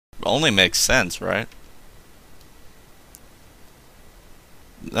only makes sense, right?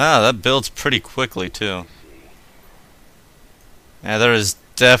 Ah, that builds pretty quickly, too. Yeah, there is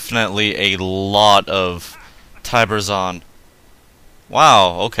definitely a lot of Tiberzon.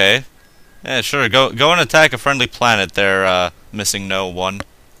 Wow, okay. Yeah, sure, go and attack a friendly planet there, missing no one.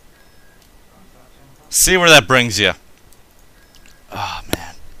 See where that brings you. Oh,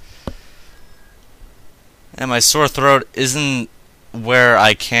 man. And my sore throat isn't where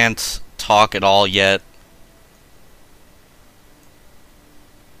I can't talk at all yet.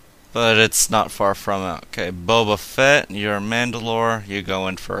 But it's not far from it. Okay, Boba Fett, you're Mandalore, you go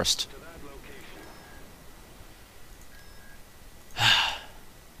in first.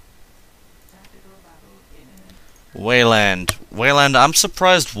 Wayland. Wayland, I'm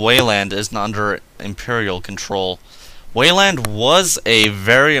surprised Wayland isn't under Imperial control. Wayland was a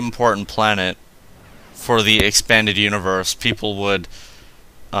very important planet for the expanded universe. People would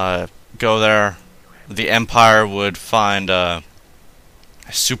go there. The Empire would find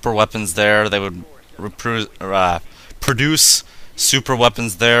super weapons there. They would produce super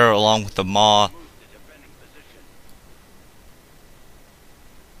weapons there along with the Maw.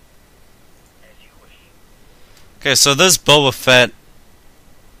 Okay, so this Boba Fett,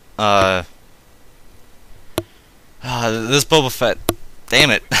 this Boba Fett,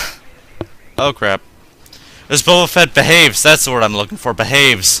 damn it. Oh crap. This Boba Fett behaves, that's the word I'm looking for,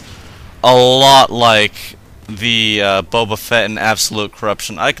 behaves a lot like the Boba Fett in Absolute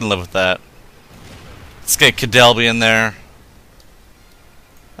Corruption. I can live with that. Let's get Kedelby in there.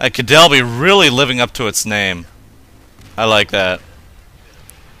 Kedelby really living up to its name. I like that.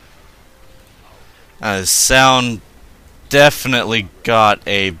 Sound definitely got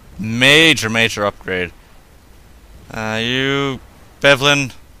a major upgrade. You,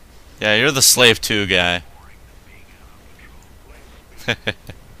 Bevlin, yeah, you're the Slave 2 guy.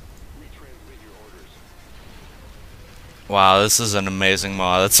 Wow, this is an amazing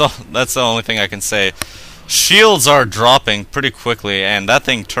mod. That's the only thing I can say. Shields are dropping pretty quickly, and that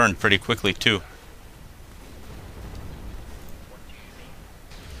thing turned pretty quickly too.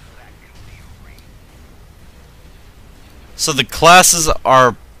 So the classes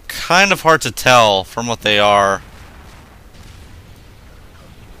are kind of hard to tell from what they are.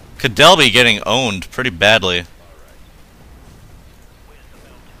 Kedelby getting owned pretty badly.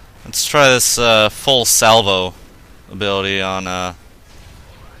 Let's try this full salvo ability on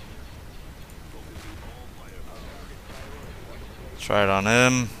try it on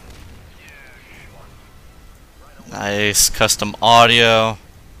him. Nice custom audio.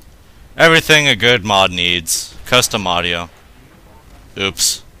 Everything a good mod needs. Custom audio.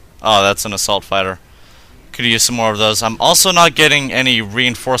 Oops. Oh, that's an assault fighter. Could use some more of those. I'm also not getting any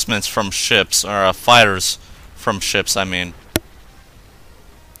reinforcements from ships, or fighters from ships, I mean.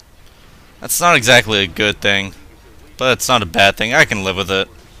 That's not exactly a good thing, but it's not a bad thing. I can live with it.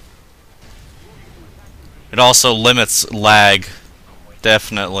 It also limits lag,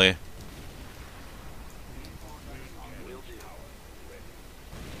 definitely.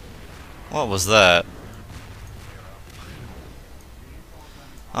 What was that?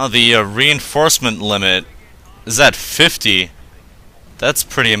 Oh, the reinforcement limit is at 50. That's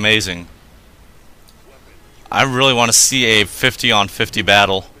pretty amazing. I really want to see a 50 on 50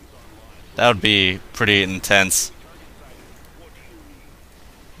 battle. That would be pretty intense.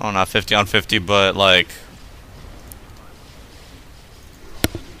 Oh, not 50 on 50, but like...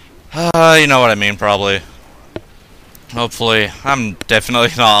 you know what I mean, probably. Hopefully. I'm definitely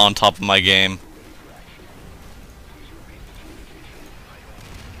not on top of my game.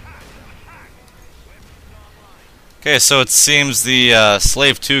 Okay, so it seems the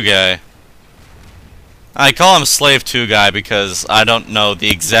Slave 2 guy. I call him Slave 2 guy because I don't know the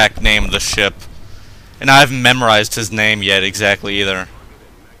exact name of the ship. And I haven't memorized his name yet exactly either.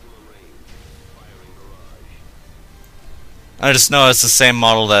 I just know it's the same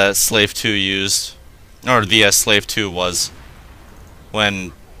model that Slave 2 used. Or the Slave 2 was.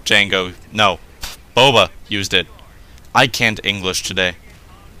 When Boba used it. I can't English today.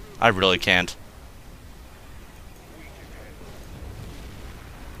 I really can't.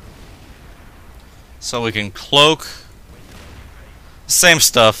 So we can cloak. Same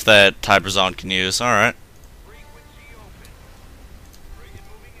stuff that Tiberzon can use. Alright.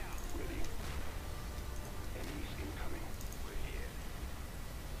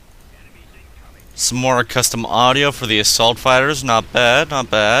 Some more custom audio for the assault fighters. Not bad, not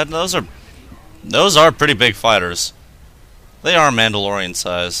bad. Those are pretty big fighters. They are Mandalorian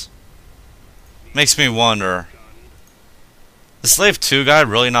size. Makes me wonder. The Slave 2 guy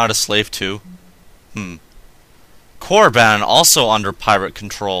really not a Slave 2? Korriban also under pirate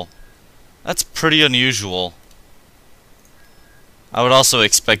control. That's pretty unusual. I would also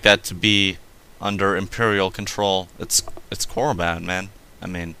expect that to be under Imperial control. It's Korriban, man. I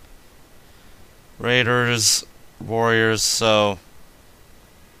mean, Raiders, Warriors, so...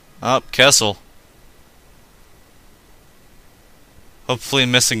 Oh, Kessel. Hopefully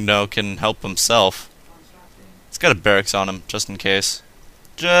Missing No can help himself. He's got a barracks on him, just in case.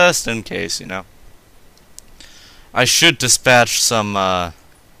 Just in case, you know. I should dispatch some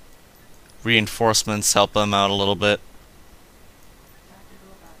reinforcements, help them out a little bit.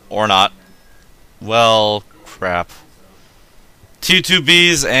 Or not. Well, crap.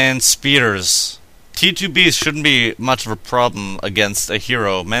 T2Bs and speeders. T2Bs shouldn't be much of a problem against a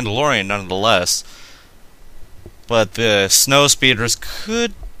hero, Mandalorian nonetheless. But the snow speeders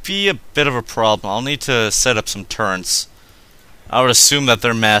could be a bit of a problem. I'll need to set up some turrets. I would assume that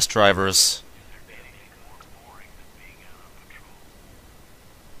they're mass drivers.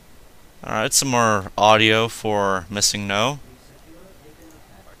 Alright, some more audio for Missing No.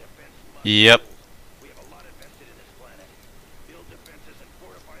 Yep.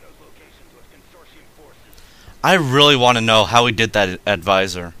 I really want to know how he did that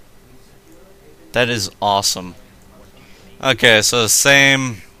advisor. That is awesome. Okay, so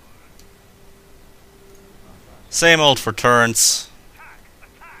same old for turrets.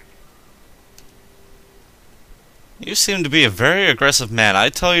 You seem to be a very aggressive man. I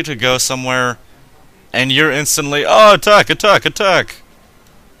tell you to go somewhere, and you're instantly, oh, attack, attack, attack!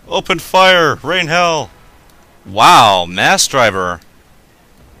 Open fire, rain hell! Wow, mass driver.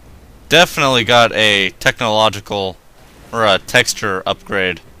 Definitely got a technological, or a texture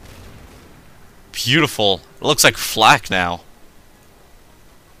upgrade. Beautiful. It looks like flak now.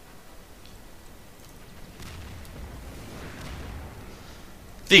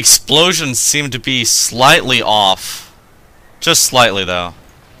 The explosions seem to be slightly off. Just slightly, though.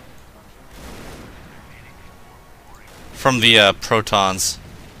 From the protons.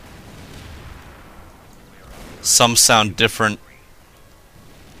 Some sound different.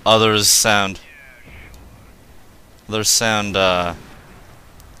 Others sound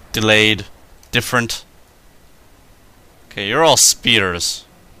delayed, different. Okay, you're all speeders.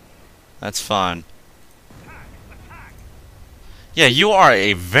 That's fine. Yeah, you are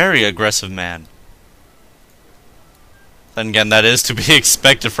a very aggressive man. Then again, that is to be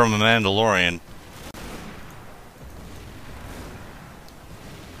expected from a Mandalorian.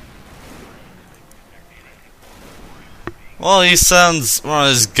 Well, he sounds... well,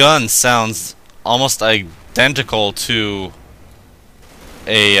 his gun sounds almost identical to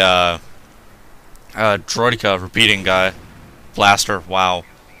a droideka repeating guy. Blaster, wow.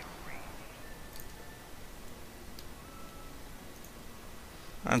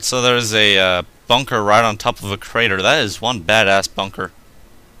 And so there's a bunker right on top of a crater. That is one badass bunker.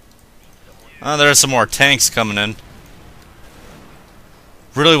 There's some more tanks coming in.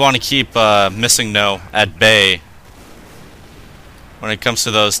 Really want to keep Missing No at bay when it comes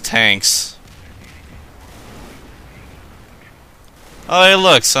to those tanks. Oh, hey,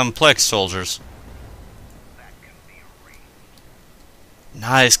 look, some Plex soldiers.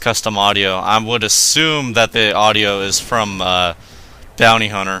 Nice custom audio. I would assume that the audio is from Bounty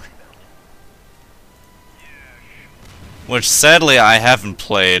Hunter, which sadly I haven't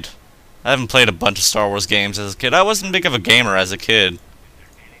played. I haven't played a bunch of Star Wars games as a kid. I wasn't big of a gamer as a kid.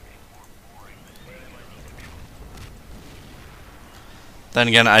 Then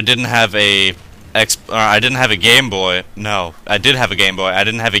again, I didn't have a Game Boy. No, I did have a Game Boy. I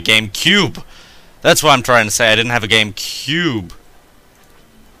didn't have a GameCube. That's what I'm trying to say. I didn't have a GameCube.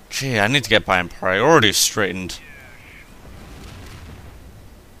 Gee, I need to get my priorities straightened.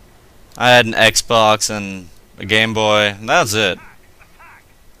 I had an Xbox and a Game Boy, and that's it.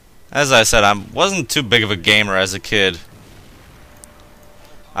 As I said, I wasn't too big of a gamer as a kid.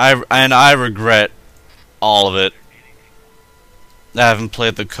 I regret all of it. I haven't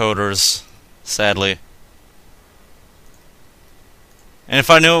played the coders, sadly. And if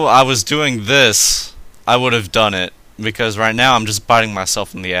I knew I was doing this, I would have done it. Because right now I'm just biting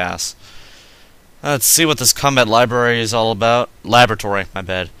myself in the ass. Let's see what this combat library is all about. Laboratory, my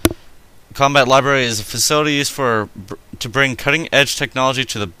bad. Combat library is a facility used to bring cutting-edge technology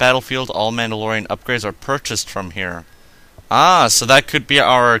to the battlefield. All Mandalorian upgrades are purchased from here. Ah, so that could be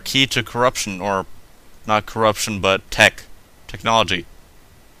our key to corruption, or not corruption, but technology.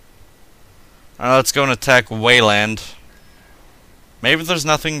 Alright, let's go and attack Wayland. Maybe there's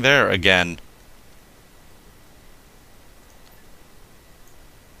nothing there again.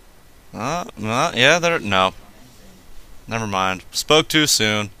 Yeah, there... no. Never mind. Spoke too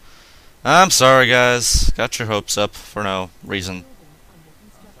soon. I'm sorry, guys. Got your hopes up for no reason.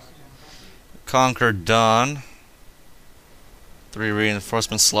 Conquer done. 3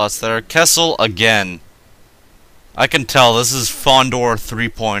 reinforcement slots there. Kessel again. I can tell this is Fondor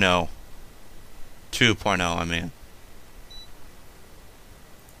 3.0. 2.0, I mean.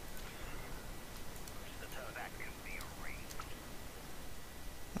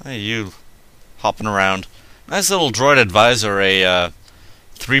 Hey, you hopping around. Nice little droid advisor, a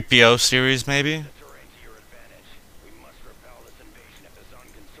 3PO series, maybe?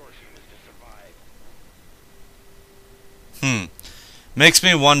 Hmm. Makes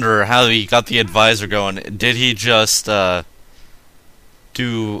me wonder how he got the advisor going. Did he just do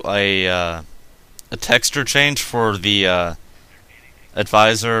a texture change for the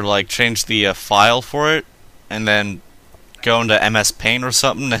advisor, like change the file for it, and then go into MS Paint or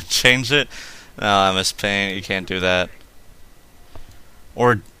something and change it? No, MS Paint, you can't do that.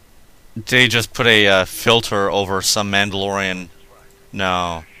 Or did he just put a filter over some Mandalorian?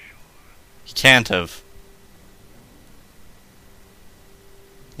 No. He can't have.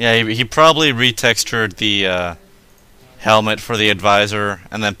 Yeah, he probably retextured the helmet for the advisor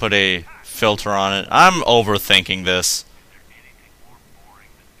and then put a filter on it. I'm overthinking this.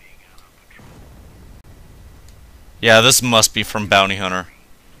 Yeah, this must be from Bounty Hunter.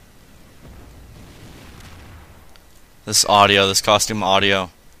 This audio, this costume audio.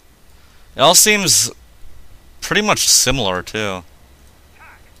 It all seems pretty much similar, too.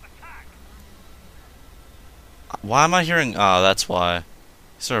 Why am I hearing... Oh, that's why.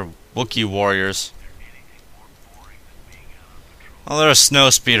 These are Wookiee warriors. Oh, there are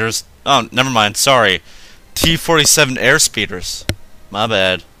snow speeders. Oh, never mind, sorry. T-47 air speeders. My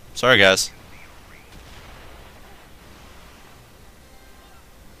bad. Sorry, guys.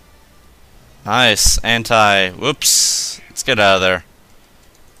 Nice. Whoops. Let's get out of there.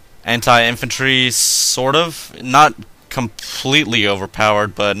 Anti-infantry, sort of. Not completely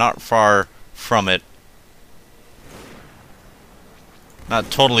overpowered, but not far from it. Not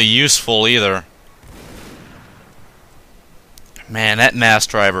totally useful either. Man, that mass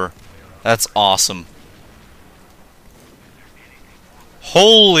driver. That's awesome.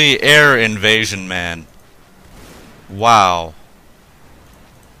 Holy air invasion, man. Wow.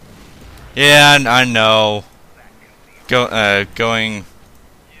 Yeah, I know. Going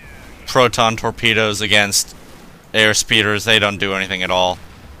proton torpedoes against air speeders, they don't do anything at all.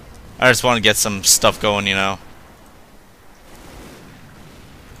 I just want to get some stuff going, you know.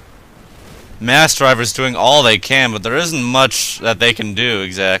 Mass drivers doing all they can, but there isn't much that they can do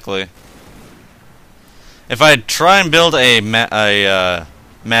exactly. If I try and build a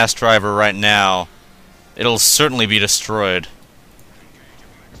mass driver right now, it'll certainly be destroyed.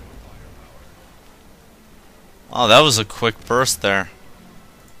 Oh, that was a quick burst there.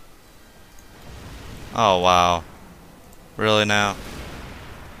 Oh, wow. Really now?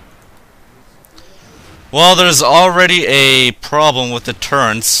 Well, there's already a problem with the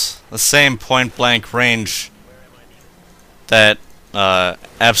turrets. The same point-blank range that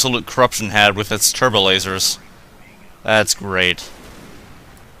Absolute Corruption had with its turbo lasers. That's great.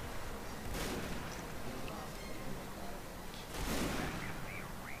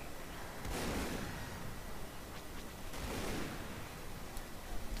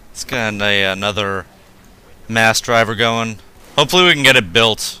 Let's get another mass driver going. Hopefully we can get it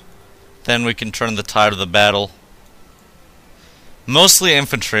built. Then we can turn the tide of the battle. Mostly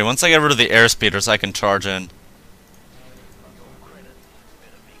infantry. Once I get rid of the air speeders, I can charge in.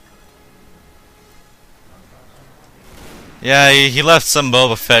 Yeah, he left some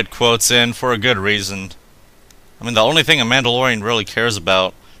Boba Fett quotes in for a good reason. I mean, the only thing a Mandalorian really cares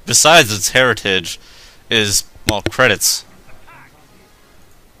about, besides its heritage, is, well, credits.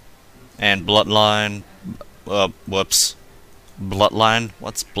 And Bloodline. Whoops. Bloodline?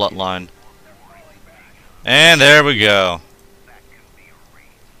 What's Bloodline? And there we go.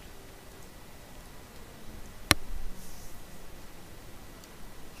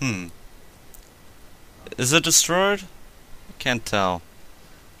 Is it destroyed? I can't tell.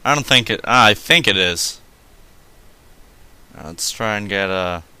 I don't think it... I think it is. Let's try and get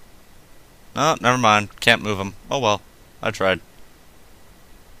a... Oh, never mind. Can't move him. Oh well. I tried.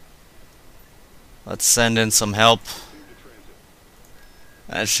 Let's send in some help.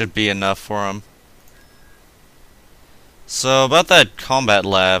 That should be enough for him. So, about that combat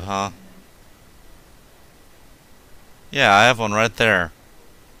lab, huh? Yeah, I have one right there.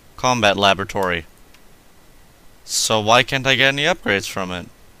 Combat laboratory. So why can't I get any upgrades from it?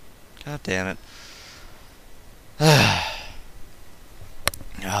 God damn it.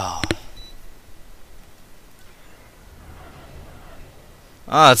 Oh.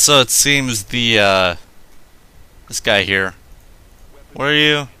 Ah, so it seems this guy here. What are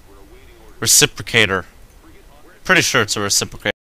you? Reciprocator. Pretty sure it's a reciprocator.